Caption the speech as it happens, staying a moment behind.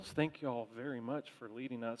Thank you all very much for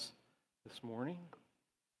leading us this morning.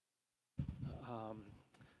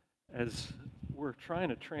 As we're trying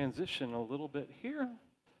to transition a little bit here,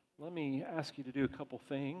 let me ask you to do a couple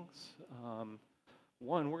things.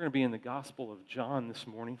 One, we're going to be in the Gospel of John this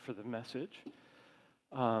morning for the message.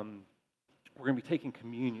 We're going to be taking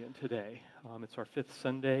communion today. It's our fifth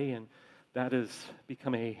Sunday, and that has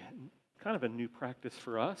become a kind of a new practice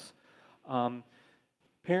for us.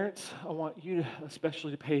 Parents, I want you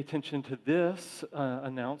especially to pay attention to this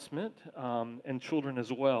announcement, and children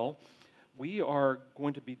as well. We are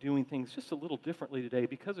going to be doing things just a little differently today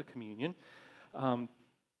because of communion.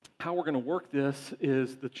 How we're going to work this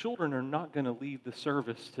is the children are not going to leave the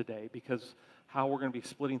service today because how we're going to be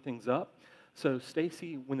splitting things up. So,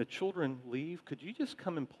 Stacy, when the children leave, could you just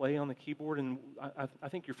come and play on the keyboard? And I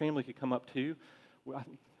think your family could come up too.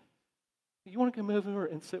 You want to come over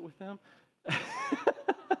and sit with them?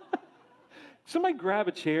 Somebody grab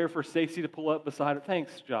a chair for Stacy to pull up beside her.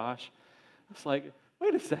 Thanks, Josh. It's like,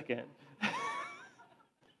 wait a second.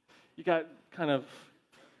 You got kind of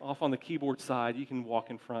off on the keyboard side. You can walk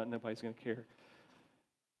in front. Nobody's going to care.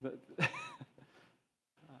 But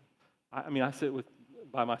I sit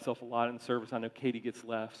by myself a lot in the service. I know Katie gets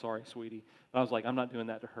left. Sorry, sweetie. But I was like, I'm not doing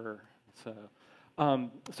that to her. So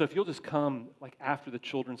if you'll just come like after the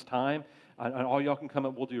children's time, and all y'all can come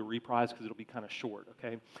up, we'll do a reprise because it'll be kind of short,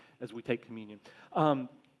 okay, as we take communion.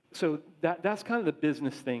 So that's kind of the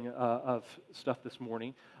business thing of stuff this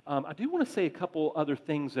morning. I do want to say a couple other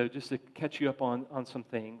things, though, just to catch you up on some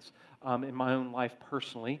things in my own life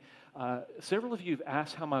personally. Several of you have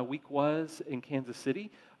asked how my week was in Kansas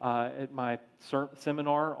City at my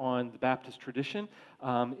seminar on the Baptist tradition.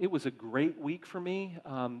 It was a great week for me.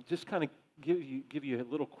 Just kind of give you a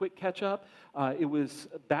little quick catch up. It was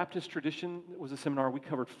Baptist tradition. It was a seminar. We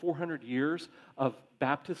covered 400 years of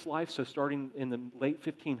Baptist life. So starting in the late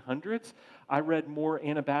 1500s, I read more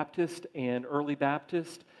Anabaptist and early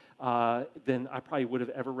Baptist than I probably would have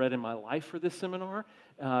ever read in my life for this seminar.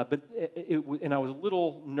 And I was a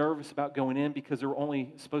little nervous about going in because there were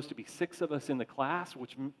only supposed to be 6 of us in the class,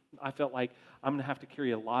 which I felt like I'm going to have to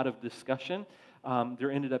carry a lot of discussion. There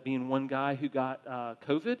ended up being one guy who got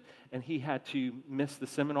COVID, and he had to miss the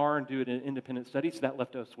seminar and do it in independent study, so that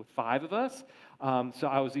left us with 5 of us. So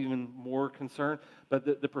I was even more concerned.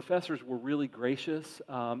 But the professors were really gracious.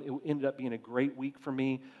 It ended up being a great week for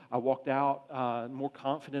me. I walked out more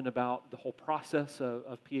confident about the whole process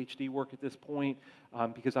of PhD work at this point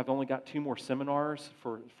because I've only got 2 more seminars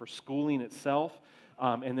for schooling itself.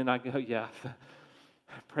 And then I go,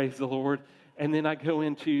 praise the Lord. And then I go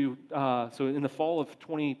into, so in the fall of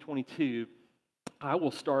 2022, I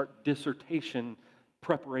will start dissertation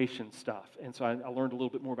preparation stuff. And so I learned a little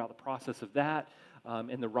bit more about the process of that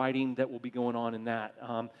and the writing that will be going on in that.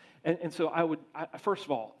 And so first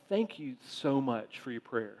of all, thank you so much for your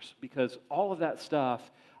prayers because all of that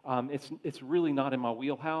stuff, it's really not in my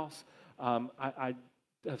wheelhouse. I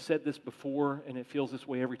have said this before, and it feels this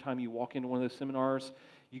way every time you walk into one of those seminars.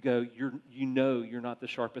 You go, you're not the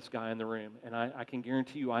sharpest guy in the room. And I can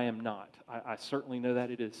guarantee you I am not. I certainly know that.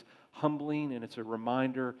 It is humbling, and it's a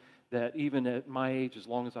reminder that even at my age, as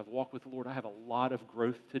long as I've walked with the Lord, I have a lot of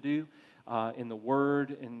growth to do in the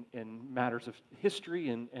Word and matters of history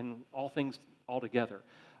and all things altogether.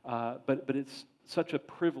 But it's such a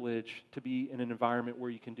privilege to be in an environment where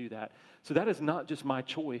you can do that. So that is not just my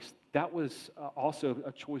choice. That was also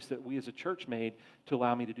a choice that we as a church made to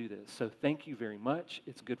allow me to do this. So thank you very much.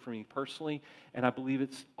 It's good for me personally, and I believe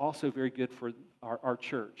it's also very good for our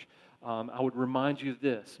church. I would remind you of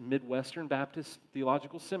this. Midwestern Baptist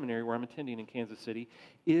Theological Seminary, where I'm attending in Kansas City,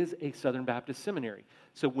 is a Southern Baptist seminary.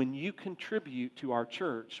 So when you contribute to our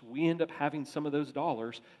church, we end up having some of those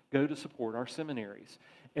dollars go to support our seminaries.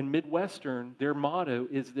 And Midwestern, their motto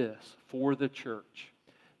is this: for the church.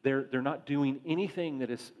 They're not doing anything that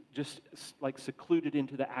is just like secluded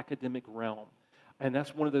into the academic realm. And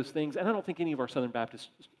that's one of those things, and I don't think any of our Southern Baptist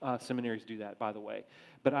seminaries do that, by the way.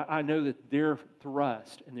 But I know that their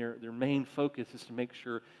thrust and their main focus is to make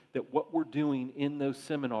sure that what we're doing in those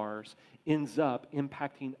seminars ends up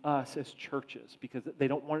impacting us as churches, because they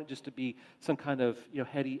don't want it just to be some kind of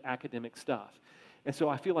heady academic stuff. And so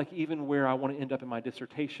I feel like even where I want to end up in my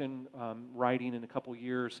dissertation writing in a couple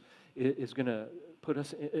years is going to put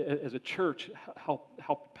us as a church,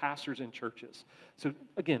 help pastors in churches. So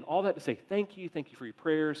again, all that to say thank you for your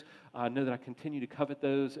prayers. I know that I continue to covet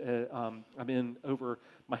those. I'm in over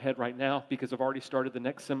my head right now because I've already started the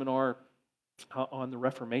next seminar on the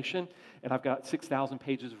Reformation, and I've got 6,000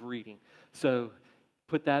 pages of reading. So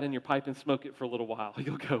put that in your pipe and smoke it for a little while.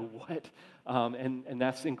 You'll go, what? And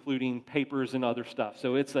that's including papers and other stuff.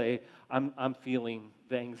 So I'm feeling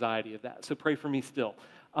the anxiety of that. So pray for me still.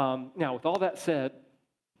 Now, with all that said,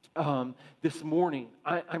 this morning,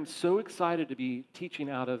 I'm so excited to be teaching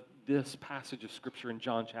out of this passage of Scripture in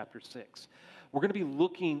John chapter 6. We're going to be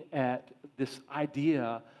looking at this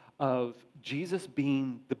idea of Jesus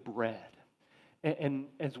being the bread. And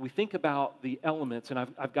as we think about the elements, and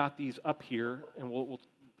I've got these up here, and we'll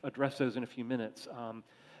address those in a few minutes.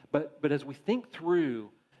 But as we think through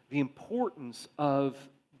the importance of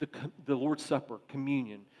the Lord's Supper,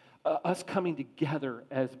 communion, us coming together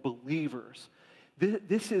as believers,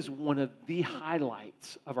 this is one of the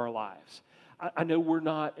highlights of our lives. I know we're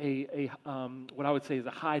not what I would say is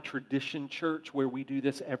a high tradition church where we do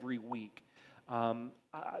this every week.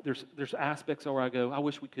 There's aspects where I go, I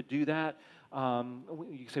wish we could do that.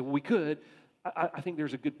 You say, well, we could. I think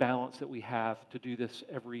there's a good balance that we have to do this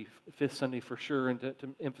every fifth Sunday for sure, and to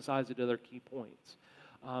emphasize the other key points.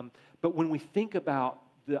 But when we think about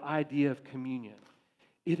the idea of communion,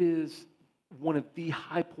 it is one of the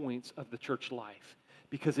high points of the church life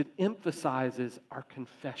because it emphasizes our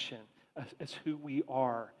confession as who we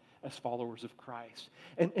are as followers of Christ.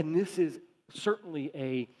 And this is certainly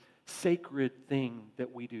a sacred thing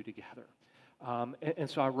that we do together. And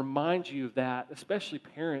so I remind you of that, especially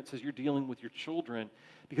parents, as you're dealing with your children,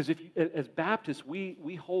 because as Baptists,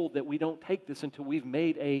 we hold that we don't take this until we've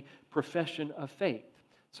made a profession of faith.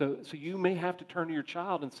 So you may have to turn to your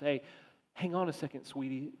child and say, hang on a second,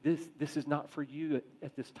 sweetie, this is not for you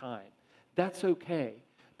at this time. That's okay,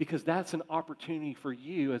 because that's an opportunity for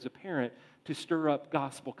you as a parent to stir up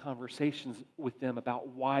gospel conversations with them about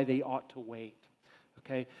why they ought to wait.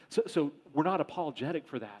 Okay, so we're not apologetic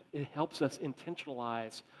for that. It helps us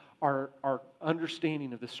intentionalize our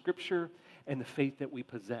understanding of the Scripture and the faith that we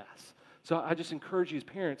possess. So I just encourage you as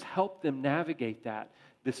parents, help them navigate that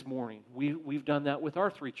this morning. We've done that with our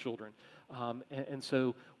 3 children. And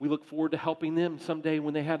so we look forward to helping them someday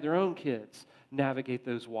when they have their own kids navigate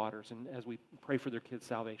those waters and as we pray for their kids'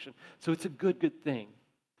 salvation. So it's a good thing.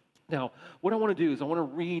 Now, what I want to do is I want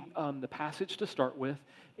to read the passage to start with,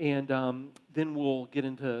 and then we'll get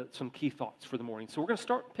into some key thoughts for the morning. So we're going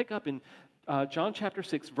to pick up in John chapter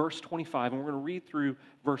 6, verse 25, and we're going to read through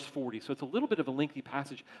verse 40. So it's a little bit of a lengthy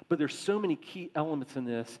passage, but there's so many key elements in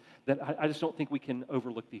this that I just don't think we can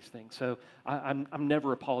overlook these things. So I'm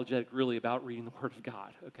never apologetic really about reading the Word of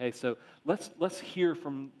God. Okay, so let's hear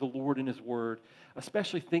from the Lord in His Word,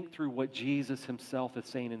 especially think through what Jesus Himself is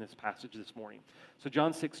saying in this passage this morning. So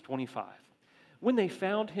John 6:25. When they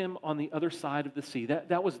found Him on the other side of the sea,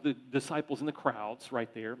 that was the disciples and the crowds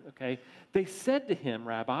right there, okay? They said to Him,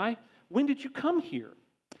 Rabbi, when did you come here?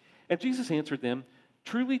 And Jesus answered them,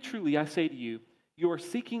 truly, truly, I say to you, you are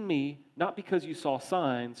seeking me not because you saw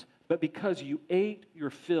signs, but because you ate your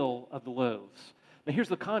fill of the loaves. Now here's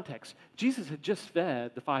the context. Jesus had just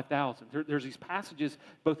fed the 5,000. There's these passages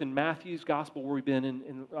both in Matthew's gospel where we've been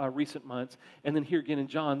in recent months, and then here again in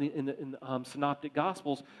John, in the synoptic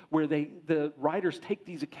gospels, where the writers take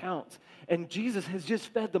these accounts. And Jesus has just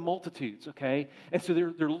fed the multitudes, okay? And so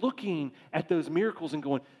they're looking at those miracles and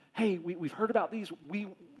going, hey, we've heard about these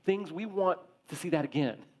things. We want to see that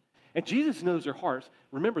again. And Jesus knows their hearts.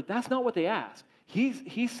 Remember, that's not what they asked.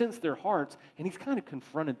 He sensed their hearts, and He's kind of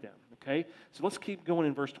confronted them, okay? So let's keep going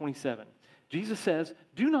in verse 27. Jesus says,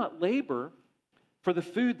 do not labor for the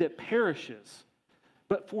food that perishes,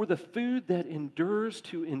 but for the food that endures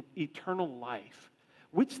to eternal life,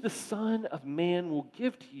 which the Son of Man will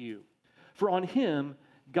give to you. For on Him,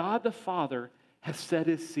 God the Father has set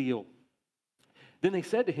His seal. Then they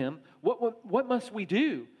said to Him, what must we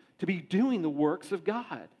do to be doing the works of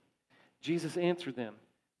God? Jesus answered them,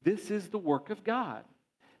 this is the work of God,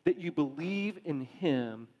 that you believe in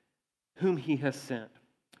Him whom He has sent.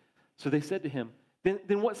 So they said to Him,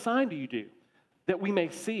 then what sign do you do, that we may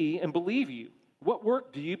see and believe you? What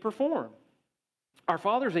work do you perform? Our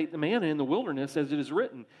fathers ate the manna in the wilderness, as it is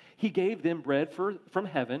written, He gave them bread from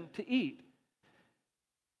heaven to eat.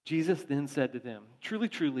 Jesus then said to them, truly,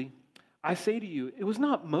 truly, I say to you, it was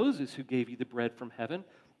not Moses who gave you the bread from heaven,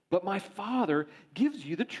 but my Father gives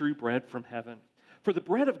you the true bread from heaven. For the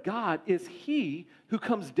bread of God is He who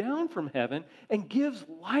comes down from heaven and gives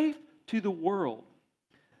life to the world.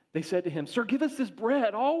 They said to Him, Sir, give us this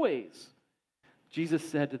bread always. Jesus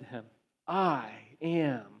said to them, I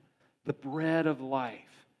am the bread of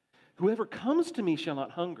life. Whoever comes to me shall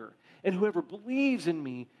not hunger, and whoever believes in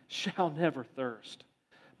me shall never thirst.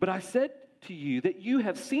 But I said to you that you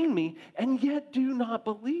have seen me and yet do not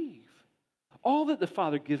believe. All that the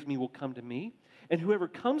Father gives me will come to me, and whoever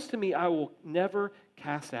comes to me I will never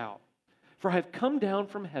cast out. For I have come down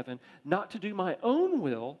from heaven not to do my own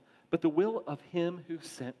will, but the will of Him who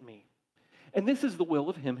sent me. And this is the will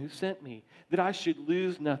of him who sent me, that I should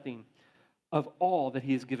lose nothing of all that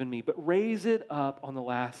he has given me, but raise it up on the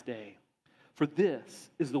last day. For this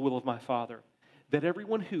is the will of my Father, that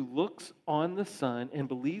everyone who looks on the Son and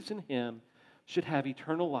believes in him should have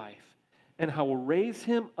eternal life, and I will raise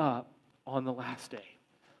him up on the last day.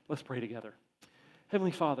 Let's pray together.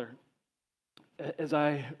 Heavenly Father, as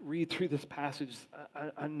I read through this passage,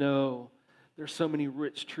 I know there's so many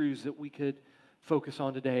rich truths that we could focus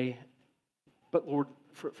on today. But Lord,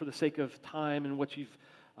 for the sake of time and what you've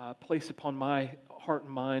placed upon my heart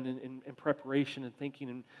and mind in preparation and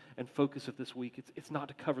thinking and focus of this week, it's not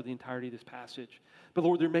to cover the entirety of this passage. But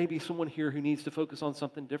Lord, there may be someone here who needs to focus on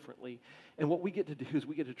something differently. And what we get to do is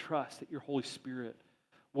we get to trust that your Holy Spirit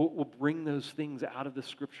will bring those things out of the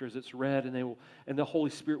Scripture as it's read, and the Holy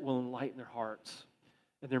Spirit will enlighten their hearts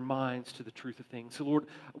and their minds to the truth of things. So Lord,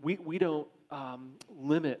 we don't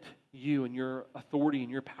limit you and your authority and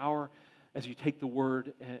your power as you take the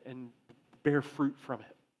word and bear fruit from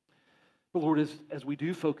it. But Lord, as we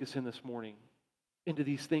do focus in this morning into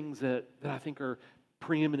these things that I think are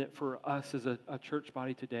preeminent for us as a church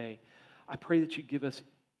body today, I pray that you give us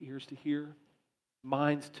ears to hear,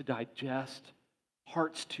 minds to digest,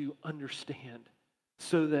 hearts to understand,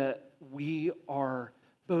 so that we are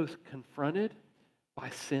both confronted by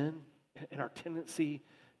sin and our tendency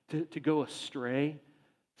to go astray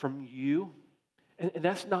from you. And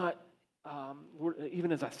that's not, Lord,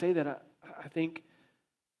 even as I say that, I think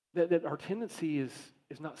that our tendency is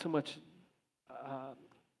not so much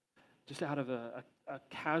just out of a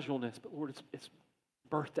casualness, but Lord, it's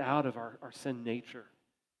birthed out of our sin nature.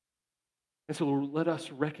 And so, Lord, let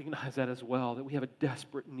us recognize that as well, that we have a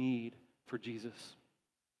desperate need for Jesus.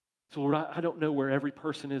 So, Lord, I don't know where every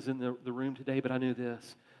person is in the room today, but I know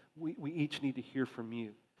this. We each need to hear from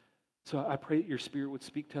you. So I pray that your Spirit would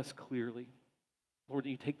speak to us clearly. Lord, that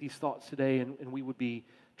you take these thoughts today and we would be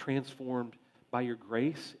transformed by your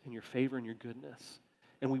grace and your favor and your goodness.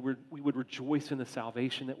 And we would rejoice in the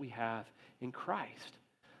salvation that we have in Christ.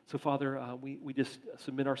 So, Father, we just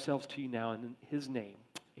submit ourselves to you now in his name.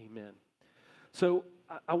 Amen. So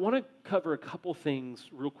I want to cover a couple things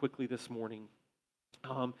real quickly this morning.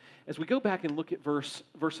 As we go back and look at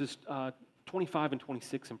verses 25 and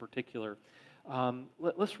 26 in particular,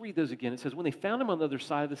 let's read those again. It says, when they found him on the other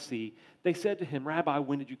side of the sea, they said to him, Rabbi,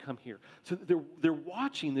 when did you come here? So they're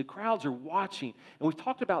watching. The crowds are watching. And we've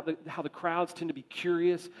talked about how the crowds tend to be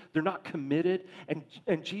curious. They're not committed.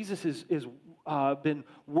 And Jesus is been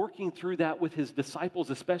working through that with his disciples,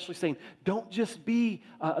 especially saying, don't just be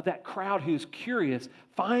that crowd who's curious.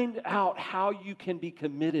 Find out how you can be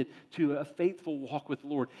committed to a faithful walk with the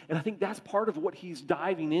Lord. And I think that's part of what he's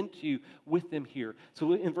diving into with them here.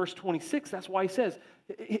 So in verse 26, that's why he says,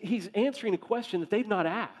 he's answering a question that they've not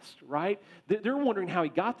asked, right? They're wondering how he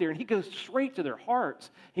got there, and he goes straight to their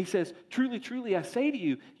hearts. He says, truly, truly, I say to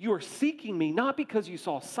you, you are seeking me not because you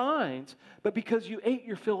saw signs, but because you ate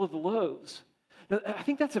your fill of the loaves. Now, I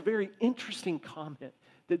think that's a very interesting comment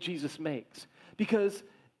that Jesus makes, because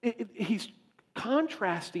he's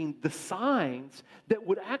contrasting the signs that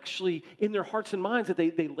would actually, in their hearts and minds, that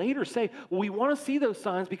they later say, well, we want to see those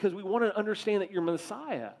signs because we want to understand that you're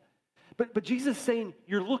Messiah. But Jesus is saying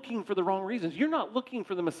you're looking for the wrong reasons. You're not looking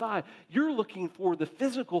for the Messiah. You're looking for the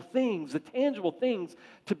physical things, the tangible things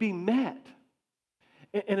to be met.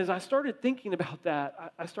 And as I started thinking about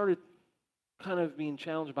that, I started kind of being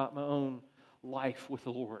challenged about my own life with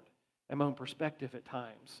the Lord and my own perspective at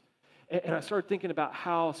times. And I started thinking about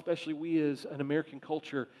how, especially we as an American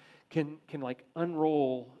culture, can like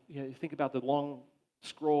unroll. You know, you think about the long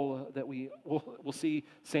scroll that we'll see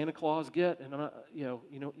Santa Claus get, and I'm not,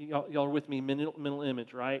 y'all are with me, mental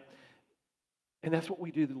image, right? And that's what we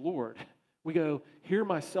do to the Lord. We go, here are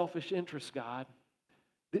my selfish interests, God.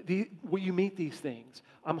 Will you meet these things?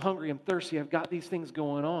 I'm hungry, I'm thirsty, I've got these things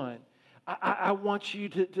going on. I want you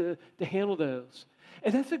to handle those.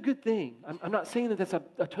 And that's a good thing. I'm not saying that that's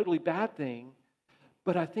a totally bad thing,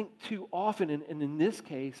 but I think too often, and in this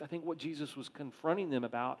case, I think what Jesus was confronting them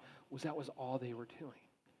about was that was all they were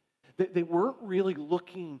doing. They weren't really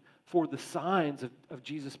looking for the signs of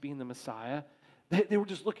Jesus being the Messiah. They were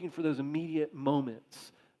just looking for those immediate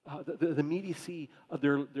moments, the immediacy of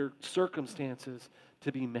their circumstances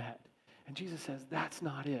to be met. And Jesus says, that's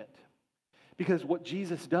not it. Because what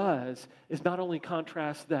Jesus does is not only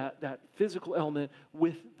contrast that physical element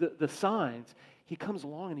with the signs, he comes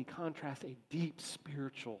along and he contrasts a deep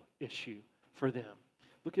spiritual issue for them.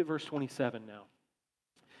 Look at verse 27 now.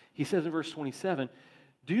 He says in verse 27,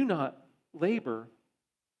 do not labor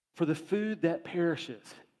for the food that perishes.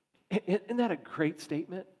 Isn't that a great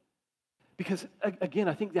statement? Because, again,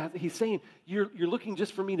 I think that he's saying, you're looking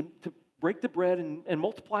just for me to break the bread and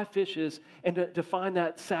multiply fishes and to find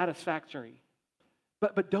that satisfactory.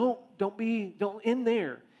 But don't end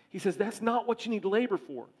there. He says that's not what you need to labor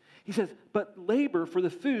for. He says, but labor for the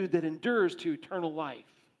food that endures to eternal life.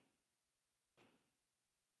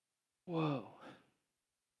 Whoa.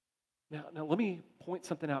 Now let me point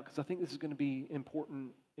something out, because I think this is going to be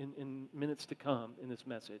important in minutes to come in this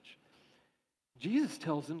message. Jesus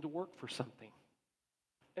tells them to work for something.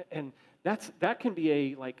 And that can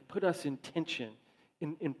be put us in tension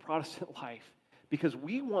in Protestant life, because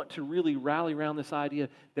we want to really rally around this idea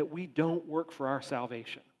that we don't work for our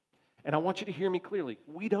salvation. And I want you to hear me clearly.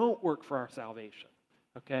 We don't work for our salvation,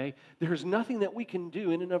 okay? There's nothing that we can do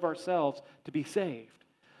in and of ourselves to be saved.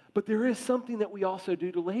 But there is something that we also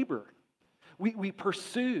do to labor. We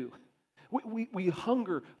pursue. We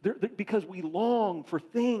hunger because we long for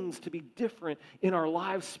things to be different in our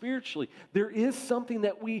lives spiritually. There is something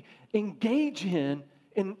that we engage in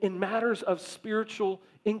matters of spiritual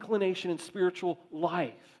inclination and spiritual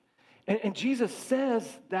life. And Jesus says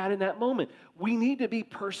that in that moment. We need to be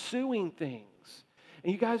pursuing things.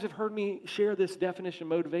 And you guys have heard me share this definition of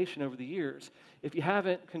motivation over the years. If you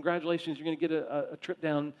haven't, congratulations, you're going to get a trip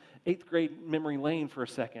down 8th grade memory lane for a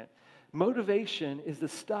second. Motivation is the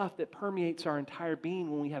stuff that permeates our entire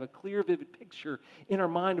being when we have a clear, vivid picture in our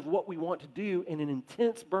mind of what we want to do and an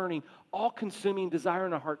intense, burning, all-consuming desire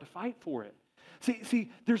in our heart to fight for it. See,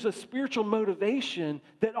 there's a spiritual motivation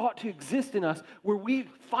that ought to exist in us where we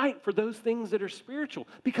fight for those things that are spiritual,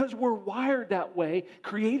 because we're wired that way,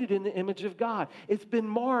 created in the image of God. It's been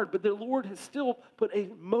marred, but the Lord has still put a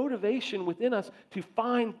motivation within us to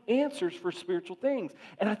find answers for spiritual things.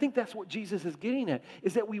 And I think that's what Jesus is getting at,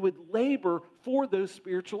 is that we would labor for those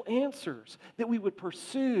spiritual answers, that we would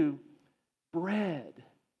pursue bread,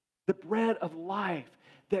 the bread of life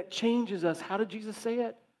that changes us. How did Jesus say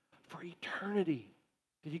it? For eternity.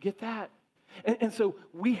 Did you get that? And so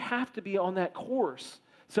we have to be on that course.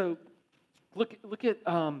 So look at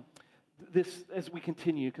this as we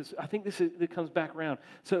continue, because I think it comes back around.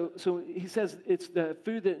 So he says it's the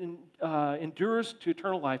food that endures to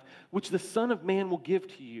eternal life, which the Son of Man will give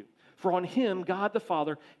to you. For on him, God the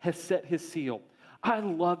Father has set his seal. I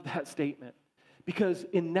love that statement, because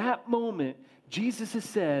in that moment, Jesus has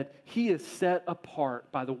said he is set apart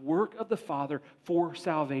by the work of the Father for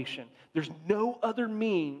salvation. There's no other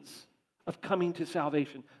means of coming to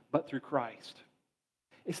salvation but through Christ.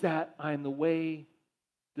 It's that I am the way,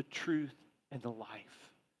 the truth, and the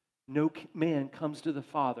life. No man comes to the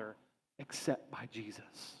Father except by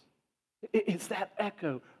Jesus. It's that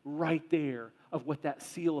echo right there of what that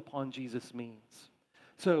seal upon Jesus means.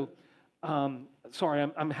 So, sorry,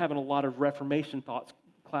 I'm having a lot of Reformation thoughts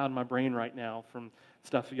cloud in my brain right now from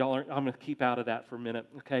stuff. I'm going to keep out of that for a minute,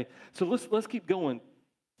 okay? So let's keep going.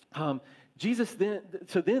 Jesus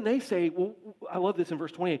then they say, well, I love this in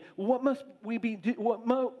verse 28. Well, what must we be?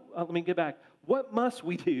 Let me get back. What must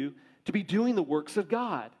we do to be doing the works of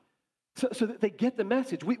God? So that they get the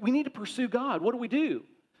message. We need to pursue God. What do we do?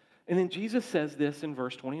 And then Jesus says this in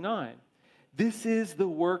verse 29. This is the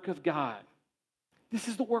work of God. This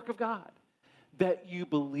is the work of God, that you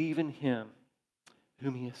believe in him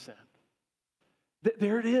whom he has sent.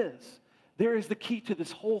 There it is. There is the key to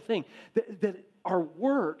this whole thing. That our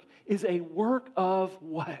work is a work of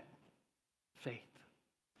what? Faith.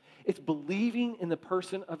 It's believing in the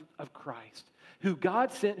person of Christ, who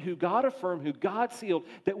God sent, who God affirmed, who God sealed,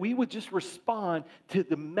 that we would just respond to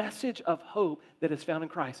the message of hope that is found in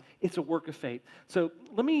Christ. It's a work of faith. So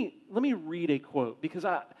let me read a quote, because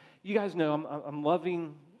you guys know I'm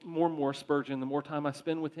loving more and more Spurgeon the more time I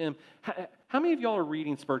spend with him. How many of y'all are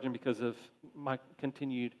reading Spurgeon because of my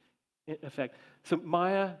continued effect? So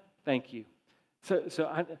Maya, thank you. So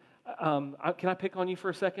can I pick on you for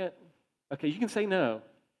a second? Okay, you can say no.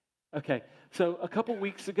 Okay, so a couple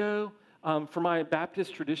weeks ago, for my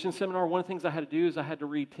Baptist tradition seminar, one of the things I had to do is I had to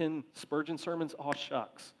read 10 Spurgeon sermons. Aw,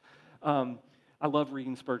 shucks. I love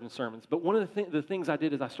reading Spurgeon sermons. But one of the things I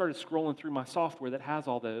did is I started scrolling through my software that has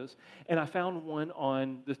all those, and I found one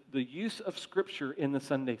on the use of Scripture in the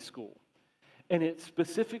Sunday school. And it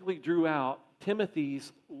specifically drew out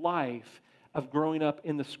Timothy's life of growing up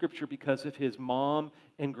in the Scripture because of his mom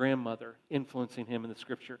and grandmother influencing him in the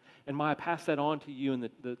Scripture. And Maya, passed that on to you and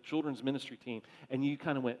the children's ministry team, and you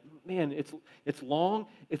kind of went, man, it's long,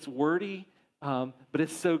 it's wordy, but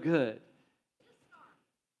it's so good.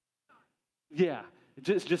 Yeah,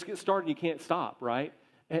 just get started and you can't stop, right?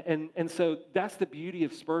 And so that's the beauty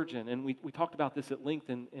of Spurgeon, and we talked about this at length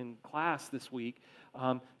in class this week.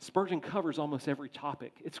 Spurgeon covers almost every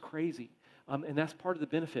topic. It's crazy, and that's part of the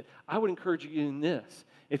benefit. I would encourage you in this.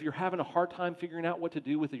 If you're having a hard time figuring out what to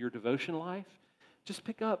do with your devotion life, just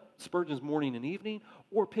pick up Spurgeon's Morning and Evening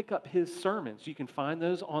or pick up his sermons. You can find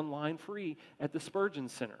those online free at the Spurgeon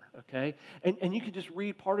Center, okay? And you can just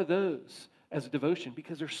read part of those as a devotion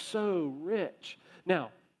because they're so rich.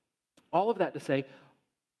 Now, all of that to say,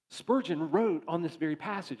 Spurgeon wrote on this very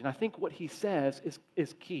passage, and I think what he says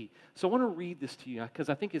is key. So I want to read this to you because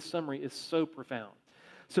I think his summary is so profound.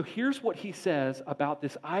 So here's what he says about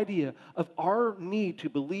this idea of our need to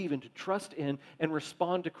believe and to trust in and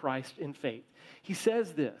respond to Christ in faith. He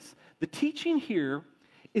says this, the teaching here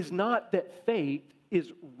is not that faith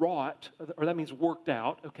is wrought, or that means worked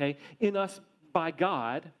out, okay, in us by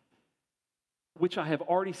God, which I have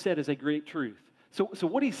already said is a great truth. So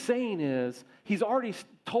what he's saying is, he's already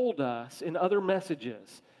told us in other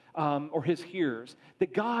messages, or his hearers,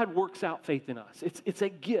 that God works out faith in us. It's a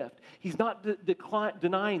gift. He's not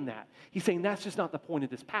denying that. He's saying that's just not the point of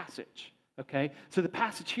this passage, okay? So the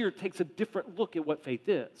passage here takes a different look at what faith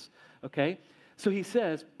is, okay? So he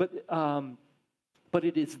says, but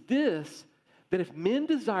it is this, that if men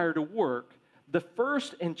desire to work, the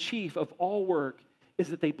first and chief of all work is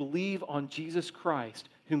that they believe on Jesus Christ,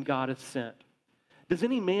 whom God has sent. Does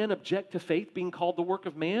any man object to faith being called the work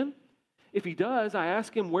of man? If he does, I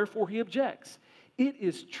ask him wherefore he objects. It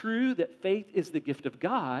is true that faith is the gift of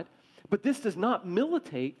God, but this does not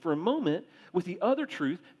militate for a moment with the other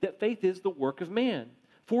truth that faith is the work of man.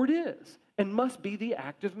 For it is, and must be the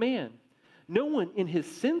act of man. No one in his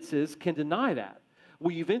senses can deny that.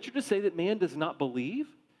 Will you venture to say that man does not believe?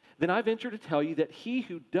 Then I venture to tell you that he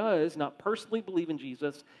who does not personally believe in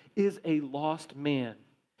Jesus is a lost man.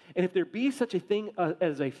 And if there be such a thing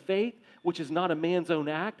as a faith which is not a man's own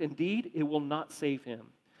act, indeed, it will not save him.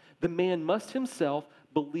 The man must himself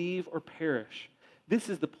believe or perish. This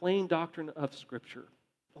is the plain doctrine of Scripture.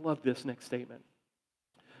 I love this next statement.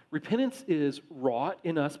 Repentance is wrought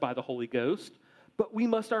in us by the Holy Ghost, but we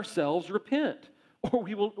must ourselves repent, or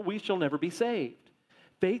we shall never be saved.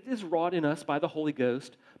 Faith is wrought in us by the Holy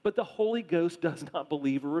Ghost, but the Holy Ghost does not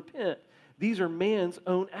believe or repent. These are man's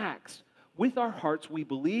own acts. With our hearts we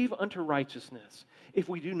believe unto righteousness. If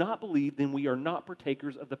we do not believe, then we are not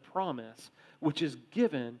partakers of the promise which is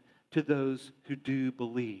given to those who do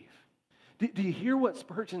believe. Do you hear what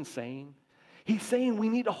Spurgeon's saying? He's saying we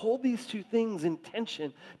need to hold these two things in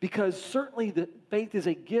tension because certainly the faith is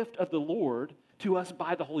a gift of the Lord to us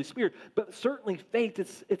by the Holy Spirit, but certainly faith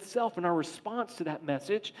itself and our response to that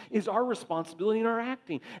message is our responsibility in our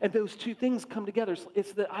acting. And those two things come together.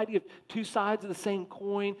 It's the idea of two sides of the same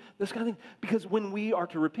coin, this kind of thing. Because when we are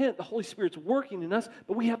to repent, the Holy Spirit's working in us,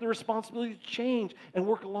 but we have the responsibility to change and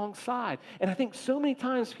work alongside. And I think so many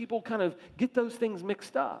times people kind of get those things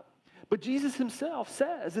mixed up. But Jesus himself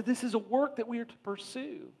says that this is a work that we are to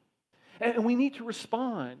pursue. And we need to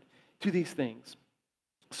respond to these things.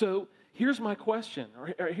 So here's my question,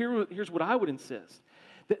 or here's what I would insist,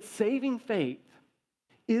 that saving faith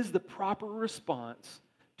is the proper response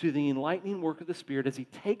to the enlightening work of the Spirit as he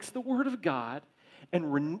takes the Word of God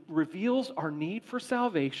and reveals our need for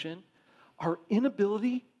salvation, our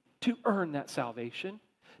inability to earn that salvation,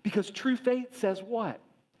 because true faith says what?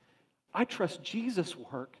 I trust Jesus'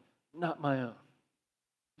 work, not my own.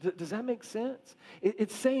 Does that make sense?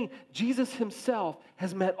 It's saying Jesus himself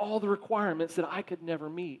has met all the requirements that I could never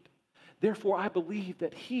meet. Therefore, I believe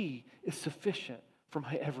that he is sufficient for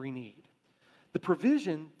my every need. The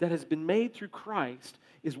provision that has been made through Christ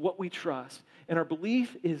is what we trust. And our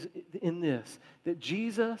belief is in this, that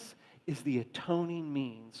Jesus is the atoning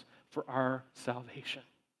means for our salvation.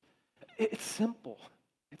 It's simple.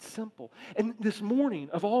 It's simple. And this morning,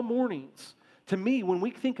 of all mornings, to me, when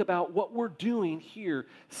we think about what we're doing here,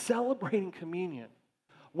 celebrating communion,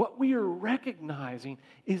 what we are recognizing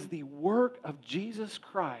is the work of Jesus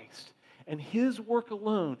Christ and his work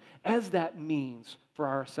alone as that means for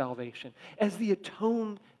our salvation, as the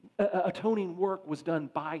atoning work was done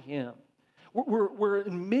by him. We're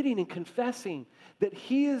admitting and confessing that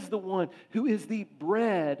he is the one who is the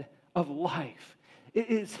bread of life. It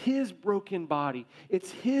is his broken body.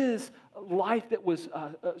 It's his life that was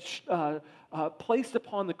placed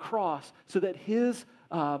upon the cross so that his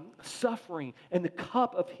suffering and the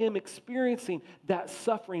cup of him experiencing that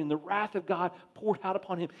suffering and the wrath of God poured out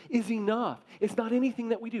upon him is enough. It's not anything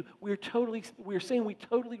that we do. We're saying we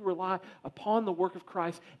totally rely upon the work of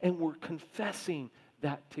Christ, and we're confessing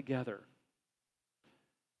that together.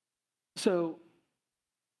 So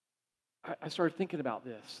I started thinking about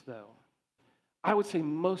this, though. I would say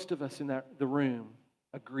most of us in the room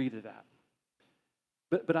agree to that.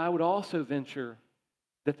 But I would also venture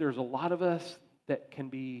that there's a lot of us that can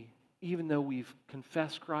be, even though we've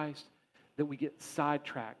confessed Christ, that we get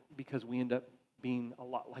sidetracked because we end up being a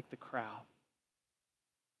lot like the crowd.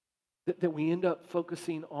 That we end up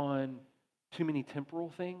focusing on too many temporal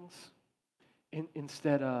things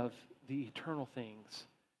instead of the eternal things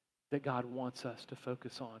that God wants us to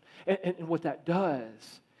focus on. And what that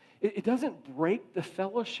does, it doesn't break the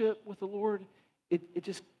fellowship with the Lord. It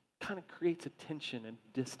just kind of creates a tension and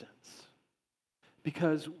distance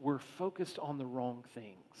because we're focused on the wrong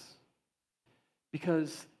things.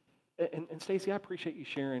 Because, and Stacy, I appreciate you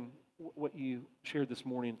sharing what you shared this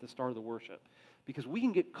morning at the start of the worship, because we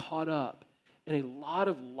can get caught up in a lot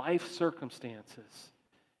of life circumstances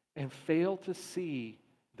and fail to see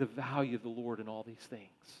the value of the Lord in all these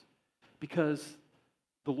things. Because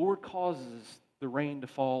the Lord causes the rain to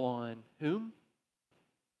fall on whom?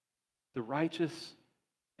 The righteous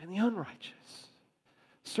and the unrighteous.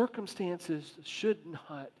 Circumstances should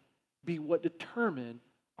not be what determine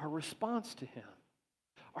our response to Him.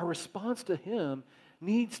 Our response to Him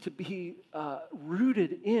needs to be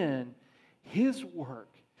rooted in His work,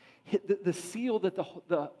 the seal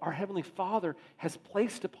that our Heavenly Father has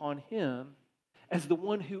placed upon Him as the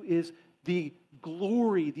one who is the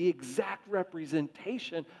glory, the exact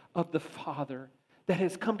representation of the Father that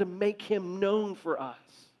has come to make Him known for us.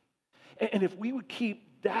 And if we would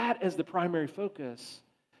keep that as the primary focus,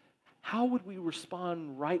 how would we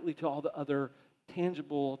respond rightly to all the other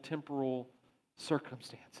tangible, temporal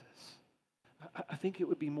circumstances? I think it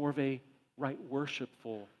would be more of a right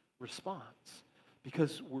worshipful response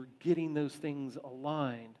because we're getting those things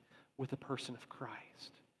aligned with the person of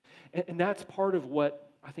Christ. And that's part of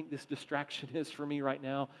what I think this distraction is for me right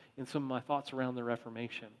now in some of my thoughts around the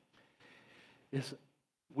Reformation, is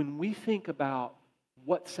when we think about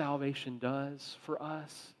what salvation does for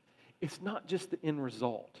us, it's not just the end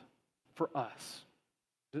result for us.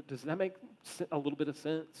 Does that make a little bit of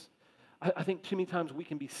sense? I think too many times we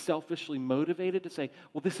can be selfishly motivated to say,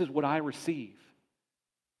 well, this is what I receive.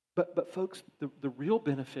 But folks, the real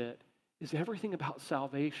benefit is everything about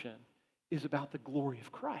salvation is about the glory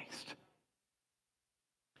of Christ.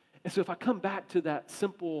 And so if I come back to that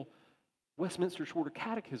simple Westminster Shorter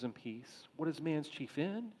Catechism piece, what is man's chief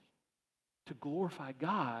end? To glorify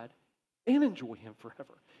God and enjoy Him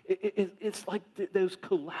forever. It's like those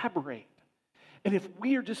collaborate. And if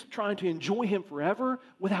we are just trying to enjoy Him forever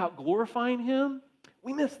without glorifying Him,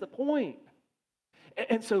 we miss the point.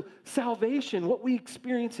 And so salvation, what we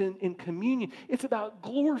experience in communion, it's about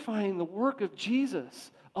glorifying the work of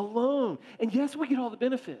Jesus alone. And yes, we get all the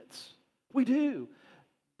benefits. We do.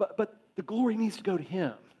 But the glory needs to go to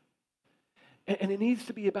Him. And it needs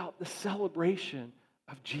to be about the celebration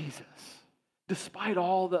of Jesus, despite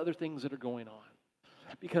all the other things that are going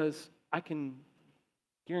on. Because I can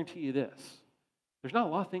guarantee you this. There's not a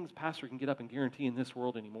lot of things a pastor can get up and guarantee in this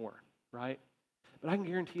world anymore, right? But I can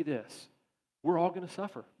guarantee you this. We're all going to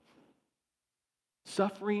suffer.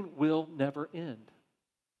 Suffering will never end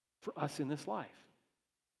for us in this life.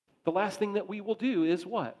 The last thing that we will do is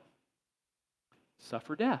what?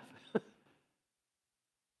 Suffer death.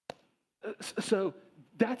 So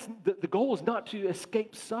that's the goal is not to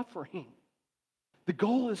escape suffering. The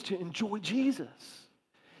goal is to enjoy Jesus.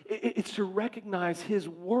 It's to recognize His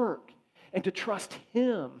work and to trust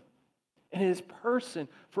Him and His person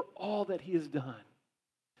for all that He has done.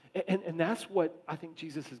 And that's what I think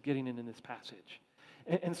Jesus is getting in this passage.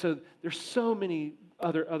 And so there's so many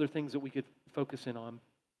other things that we could focus in on.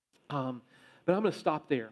 But I'm going to stop there.